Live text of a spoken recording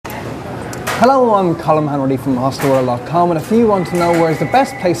Hello, I'm Colin Hanratty from Hostelworld.com, and if you want to know where's the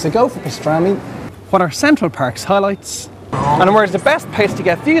best place to go for pastrami, what are Central Park's highlights, and where's the best place to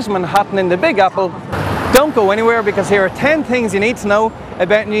get views of Manhattan in the Big Apple, don't go anywhere because here are 10 things you need to know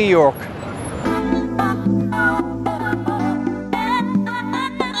about New York.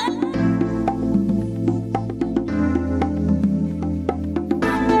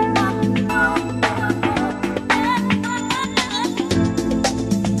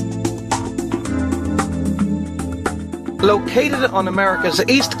 Located on America's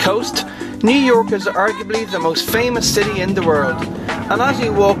East Coast, New York is arguably the most famous city in the world. And as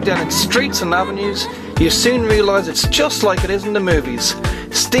you walk down its streets and avenues, you soon realise it's just like it is in the movies.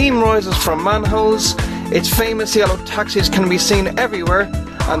 Steam rises from manholes, its famous yellow taxis can be seen everywhere,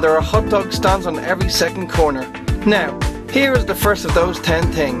 and there are hot dog stands on every second corner. Now, here is the first of those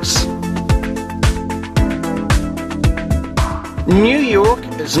 10 things. New York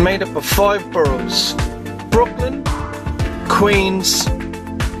is made up of 5 boroughs: Brooklyn, Queens,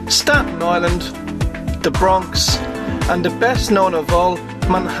 Staten Island, the Bronx, and the best known of all,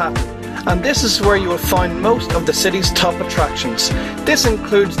 Manhattan. And this is where you will find most of the city's top attractions. This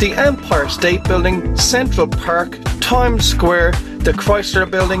includes the Empire State Building, Central Park, Times Square, the Chrysler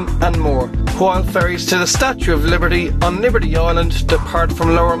Building, and more, while ferries to the Statue of Liberty on Liberty Island depart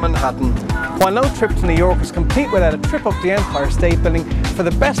from Lower Manhattan. While no trip to New York is complete without a trip up the Empire State Building, for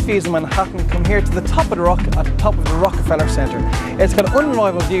the best views of Manhattan, come here to the top of the rock at the top of the Rockafeller Center. It's got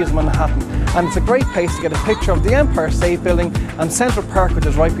unrivaled views of Manhattan, and it's a great place to get a picture of the Empire State Building and Central Park, which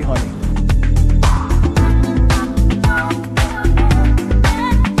is right behind me.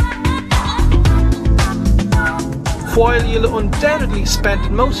 While you'll undoubtedly spend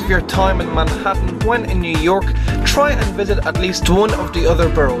most of your time in Manhattan when in New York, try and visit at least one of the other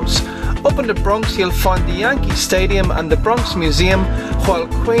boroughs. Up in the Bronx you'll find the Yankee Stadium and the Bronx Museum, while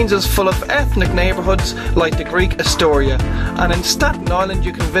Queens is full of ethnic neighbourhoods like the Greek Astoria, and in Staten Island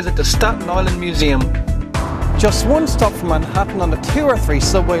you can visit the Staten Island Museum. Just one stop from Manhattan on the 2 or 3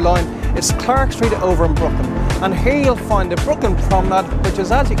 subway line is Clark Street over in Brooklyn, and here you'll find the Brooklyn Promenade, which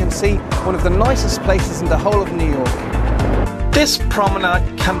is, as you can see, one of the nicest places in the whole of New York. This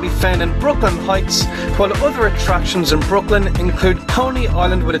promenade can be found in Brooklyn Heights, while other attractions in Brooklyn include Coney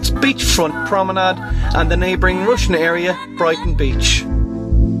Island with its beachfront promenade and the neighbouring Russian area, Brighton Beach.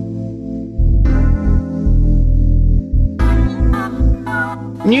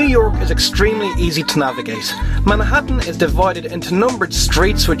 New York is extremely easy to navigate. Manhattan is divided into numbered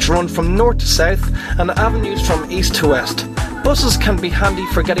streets which run from north to south and avenues from east to west. Buses can be handy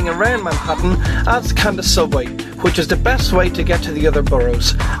for getting around Manhattan, as can the subway, which is the best way to get to the other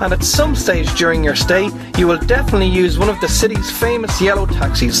boroughs. And at some stage during your stay, you will definitely use one of the city's famous yellow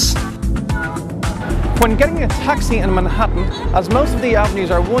taxis. When getting a taxi in Manhattan, as most of the avenues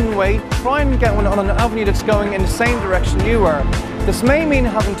are one way, try and get one on an avenue that's going in the same direction you are. This may mean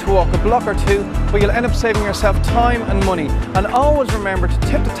having to walk a block or two, but you'll end up saving yourself time and money. And always remember to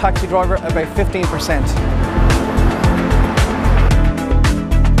tip the taxi driver about 15%.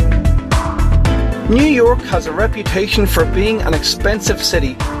 New York has a reputation for being an expensive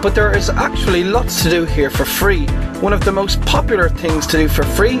city, but there is actually lots to do here for free. One of the most popular things to do for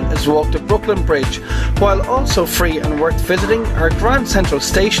free is walk the Brooklyn Bridge, while also free and worth visiting are Grand Central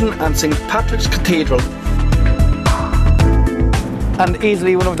Station and St. Patrick's Cathedral. And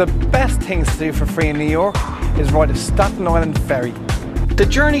easily one of the best things to do for free in New York is ride a Staten Island ferry. The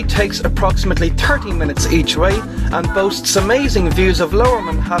journey takes approximately 30 minutes each way and boasts amazing views of Lower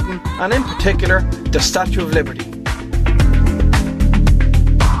Manhattan and in particular the Statue of Liberty.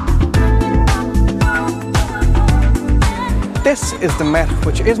 This is the Met,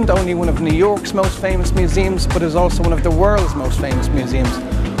 which isn't only one of New York's most famous museums but is also one of the world's most famous museums.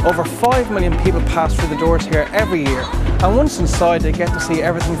 Over 5 million people pass through the doors here every year, and once inside they get to see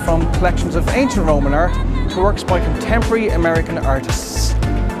everything from collections of ancient Roman art to works by contemporary American artists.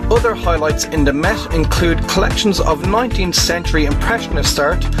 Other highlights in the Met include collections of 19th century Impressionist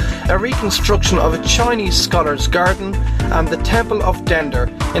art, a reconstruction of a Chinese scholar's garden, and the Temple of Dender,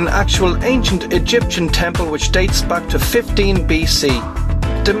 an actual ancient Egyptian temple which dates back to 15 BC.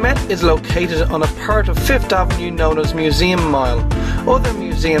 The Met is located on a part of Fifth Avenue known as Museum Mile. Other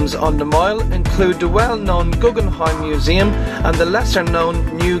museums on the Mile include the well-known Guggenheim Museum and the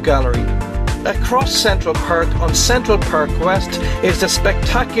lesser-known New Gallery. Across Central Park on Central Park West is the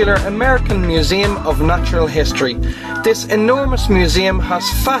spectacular American Museum of Natural History. This enormous museum has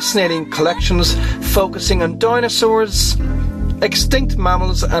fascinating collections focusing on dinosaurs, extinct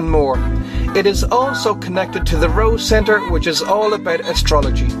mammals and more. It is also connected to the Rose Center, which is all about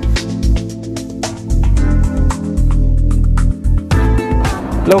astrology.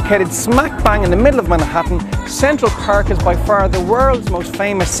 Located smack bang in the middle of Manhattan, Central Park is by far the world's most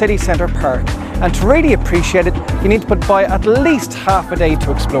famous city centre park, and to really appreciate it you need to put by at least half a day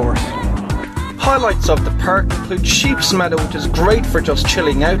to explore it. Highlights of the park include Sheep's Meadow, which is great for just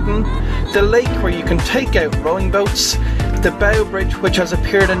chilling out in, the lake where you can take out rowing boats, the Bow Bridge which has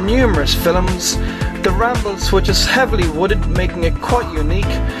appeared in numerous films, the Rambles which is heavily wooded making it quite unique,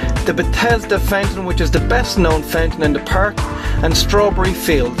 the Bethesda Fountain which is the best known fountain in the park, and Strawberry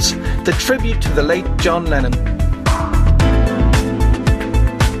Fields, the tribute to the late John Lennon.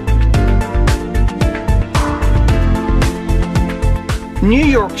 New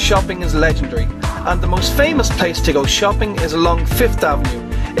York shopping is legendary, and the most famous place to go shopping is along 5th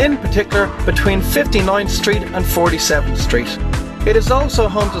Avenue, in particular between 59th Street and 47th Street. It is also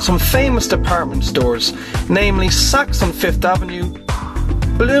home to some famous department stores, namely Saks on 5th Avenue,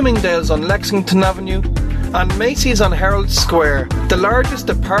 Bloomingdale's on Lexington Avenue, and Macy's on Herald Square, the largest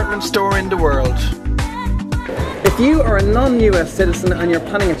department store in the world. If you are a non-US citizen and you're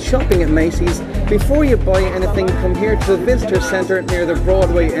planning on shopping at Macy's, before you buy anything, come here to the visitor centre near the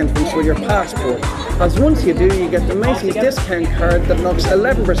Broadway entrance with your passport, as once you do you get the Macy's discount card that knocks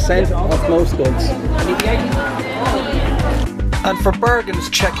 11% off most goods. And for bargains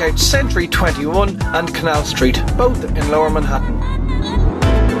check out Century 21 and Canal Street, both in Lower Manhattan.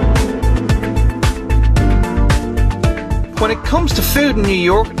 When it comes to food in New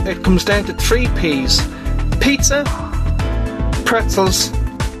York, it comes down to 3 P's: pizza, pretzels,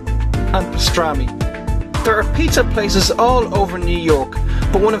 and pastrami. There are pizza places all over New York,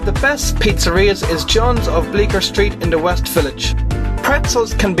 but one of the best pizzerias is John's of Bleecker Street in the West Village.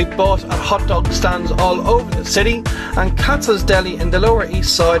 Pretzels can be bought at hot dog stands all over the city, and Katz's Deli in the Lower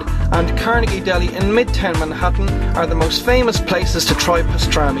East Side and Carnegie Deli in Midtown Manhattan are the most famous places to try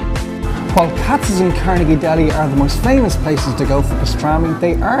pastrami. While Katz's and Carnegie Deli are the most famous places to go for pastrami,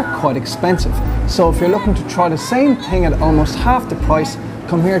 they are quite expensive. So if you're looking to try the same thing at almost half the price,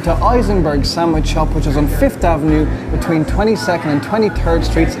 come here to Eisenberg Sandwich Shop, which is on 5th Avenue between 22nd and 23rd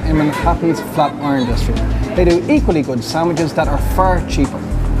Streets in Manhattan's Flatiron District. They do equally good sandwiches that are far cheaper.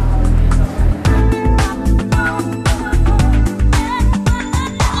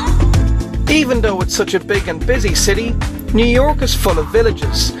 Even though it's such a big and busy city, New York is full of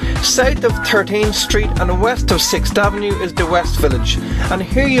villages. South of 13th Street and west of 6th Avenue is the West Village, and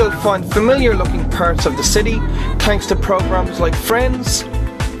here you'll find familiar looking parts of the city thanks to programs like Friends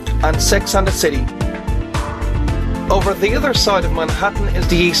and Sex and the City. Over the other side of Manhattan is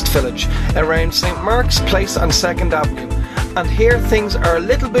the East Village, around St. Mark's Place and 2nd Avenue, and here things are a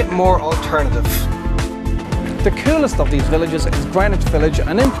little bit more alternative. The coolest of these villages is Greenwich Village,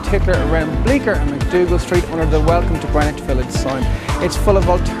 and in particular around Bleecker and McDougal Street under the Welcome to Greenwich Village sign. It's full of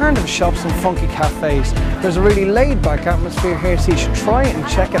alternative shops and funky cafes. There's a really laid back atmosphere here, so you should try and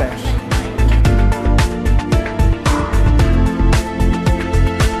check it out.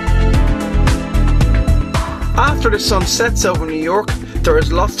 After the sun sets over New York, there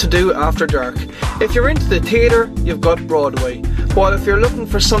is lots to do after dark. If you're into the theatre, you've got Broadway. While if you're looking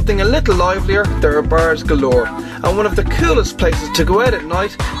for something a little livelier, there are bars galore. And one of the coolest places to go out at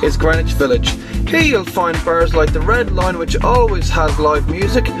night is Greenwich Village. Here you'll find bars like the Red Line, which always has live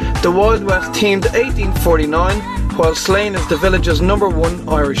music, the Wild West themed 1849, while Slane is the village's #1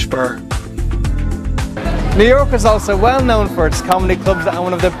 Irish bar. New York is also well known for its comedy clubs, and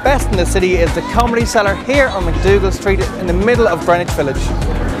one of the best in the city is the Comedy Cellar here on McDougal Street in the middle of Greenwich Village.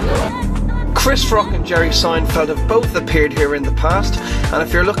 Chris Rock and Jerry Seinfeld have both appeared here in the past, and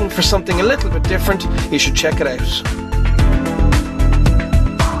if you're looking for something a little bit different, you should check it out.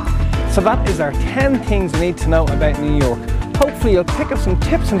 So that is our 10 things you need to know about New York. Hopefully you'll pick up some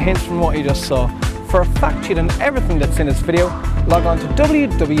tips and hints from what you just saw. For a fact sheet on everything that's in this video, log on to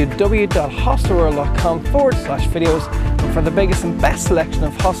www.hostelworld.com/videos, and for the biggest and best selection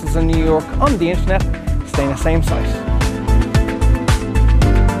of hostels in New York on the internet, stay in the same site.